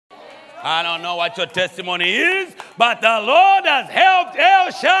I don't know what your testimony is, but the Lord has helped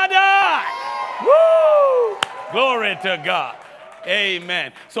El-Shaddai. Woo! Glory to God.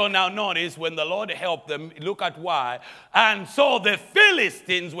 Amen. So now notice when the Lord helped them, look at why. And so the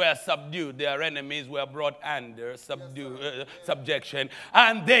Philistines were subdued. Their enemies were brought under subjection.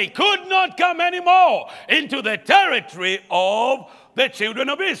 And they could not come anymore into the territory of the children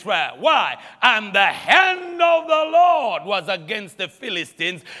of Israel. Why? And the hand of the Lord was against the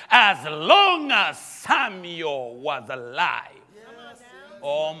Philistines as long as Samuel was alive.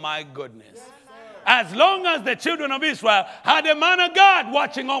 Oh my goodness. As long as the children of Israel had a man of God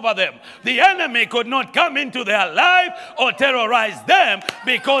watching over them, the enemy could not come into their life or terrorize them,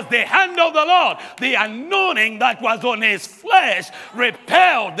 because the hand of the Lord, the anointing that was on his flesh,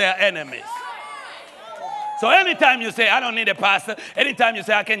 repelled their enemies. So anytime you say, I don't need a pastor, anytime you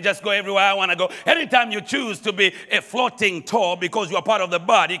say, I can just go everywhere I want to go, anytime you choose to be a floating toe because you are part of the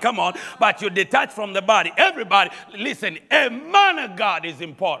body, come on, but you detach from the body, everybody, listen, a man of God is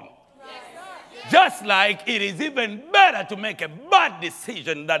important. Just like it is even better to make a bad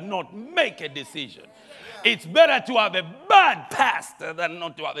decision than not make a decision. It's better to have a bad pastor than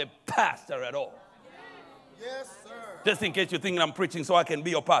not to have a pastor at all. Yes, sir. Just in case you're thinking I'm preaching so I can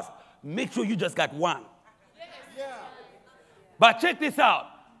be your pastor, make sure you just got one. But check this out.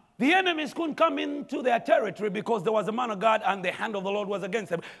 The enemies couldn't come into their territory because there was a man of God and the hand of the Lord was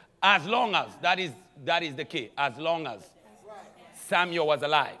against them. As long as, that is the key, as long as Samuel was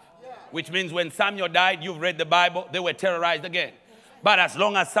alive. Which means when Samuel died, you've read the Bible, they were terrorized again. But as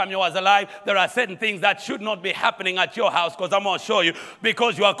long as Samuel was alive, there are certain things that should not be happening at your house, because I'm going to show you,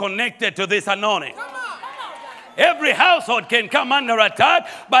 because you are connected to this anointing. Every household can come under attack,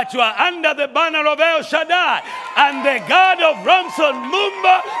 but you are under the banner of El-Shaddai and the God of Ramson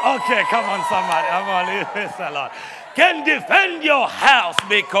Mumba. Okay, come on somebody, I'm going to leave this alone. Can defend your house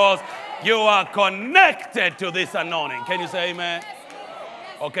because you are connected to this anointing. Can you say amen?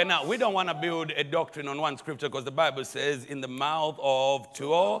 Okay, now, we don't want to build a doctrine on one scripture, because the Bible says, in the mouth of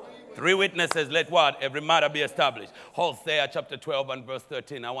two or three witnesses, let what? Every matter be established. Hosea chapter 12 and verse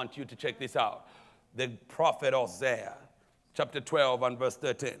 13. I want you to check this out. The prophet Hosea, chapter 12 and verse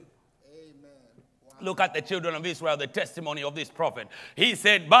 13. Amen. Wow. Look at the children of Israel, the testimony of this prophet. He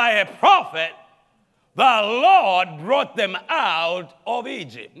said, by a prophet, the Lord brought them out of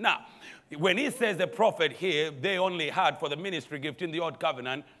Egypt. Now, when he says the prophet here, they only had for the ministry gift in the Old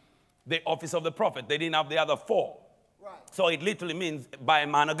Covenant the office of the prophet. They didn't have the other four. Right. So it literally means by a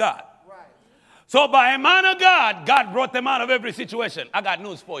man of God. Right. So by a man of God, God brought them out of every situation. I got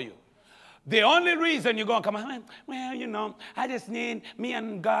news for you. The only reason you're going to come out, well, you know, I just need me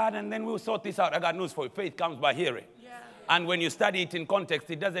and God and then we'll sort this out. I got news for you. Faith comes by hearing. And when you study it in context,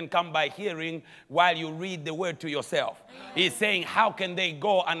 it doesn't come by hearing while you read the word to yourself. He's saying, how can they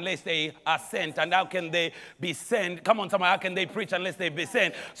go unless they are sent? And how can they be sent? Come on, somebody, how can they preach unless they be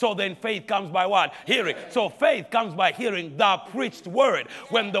sent? So then faith comes by what? Hearing. So faith comes by hearing the preached word.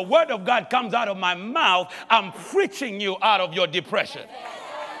 When the word of God comes out of my mouth, I'm preaching you out of your depression.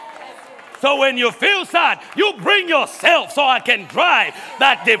 So when you feel sad, you bring yourself so I can drive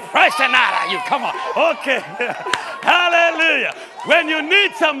that depression out of you. Come on. Okay. Hallelujah. When you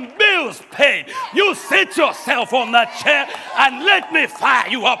need some bills paid, you sit yourself on that chair and let me fire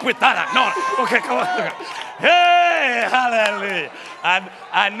you up with that anointing. Okay, come on. Hey, hallelujah. And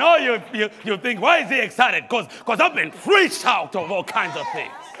I know you think, why is he excited? Because I've been preached out of all kinds of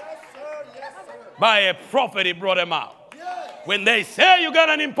things. By a prophet, he brought him out. When they say you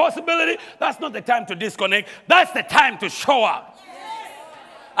got an impossibility, that's not the time to disconnect. That's the time to show up.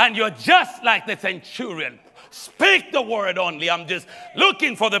 And you're just like the centurion. Speak the word only. I'm just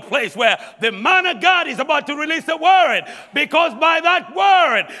looking for the place where the man of God is about to release the word. Because by that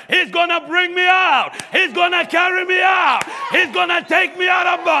word, he's going to bring me out. He's going to carry me out. He's going to take me out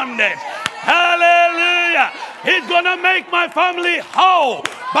of bondage. Hallelujah. He's going to make my family whole.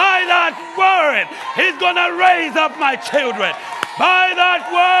 By that word, he's going to raise up my children. By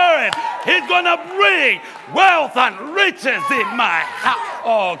that word, he's going to bring wealth and riches in my house.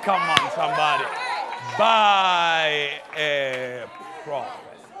 Oh, come on, somebody. By a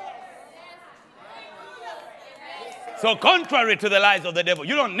prophet. So contrary to the lies of the devil,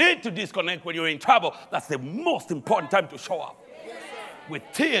 you don't need to disconnect when you're in trouble. That's the most important time to show up. With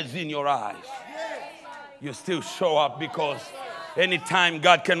tears in your eyes, you still show up, because anytime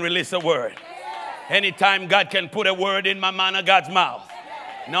God can release a word, anytime God can put a word in my man of God's mouth,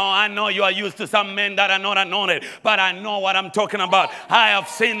 No, I know you are used to some men that are not anointed, but I know what I'm talking about. I have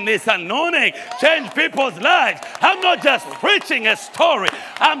seen this anointing change people's lives. I'm not just preaching a story.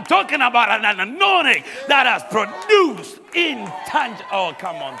 I'm talking about an anointing that has produced intangible. Oh,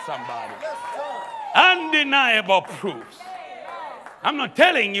 come on, somebody. Undeniable proofs. I'm not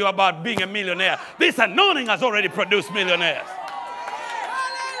telling you about being a millionaire. This anointing has already produced millionaires.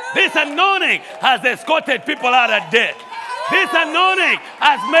 This anointing has escorted people out of debt. This anointing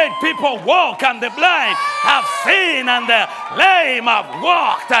has made people walk, and the blind have seen, and the lame have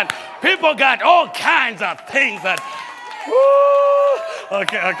walked, and people got all kinds of things. And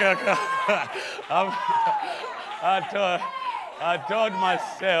okay. I told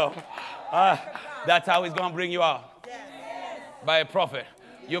myself that's how he's going to bring you out. By a prophet.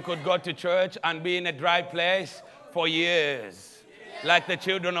 You could go to church and be in a dry place for years. Like the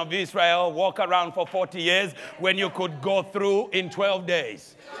children of Israel walk around for 40 years when you could go through in 12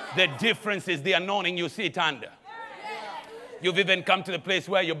 days. The difference is the anointing you sit under. You've even come to the place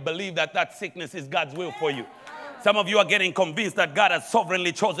where you believe that that sickness is God's will for you. Some of you are getting convinced that God has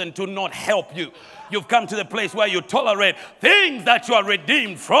sovereignly chosen to not help you. You've come to the place where you tolerate things that you are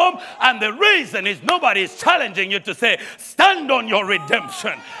redeemed from, and the reason is nobody is challenging you to say, stand on your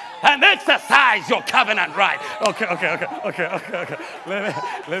redemption and exercise your covenant right. Okay.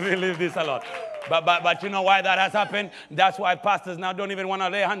 Let me leave this alone. But you know why that has happened? That's why pastors now don't even want to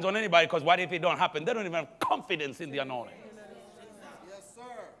lay hands on anybody, because what if it don't happen? They don't even have confidence in the anointing. Yes, sir.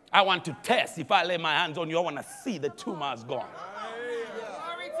 I want to test. If I lay my hands on you, I want to see the tumors gone.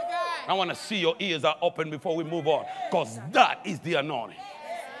 I want to see your ears are open before we move on, because that is the anointing.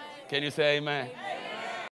 Can you say amen?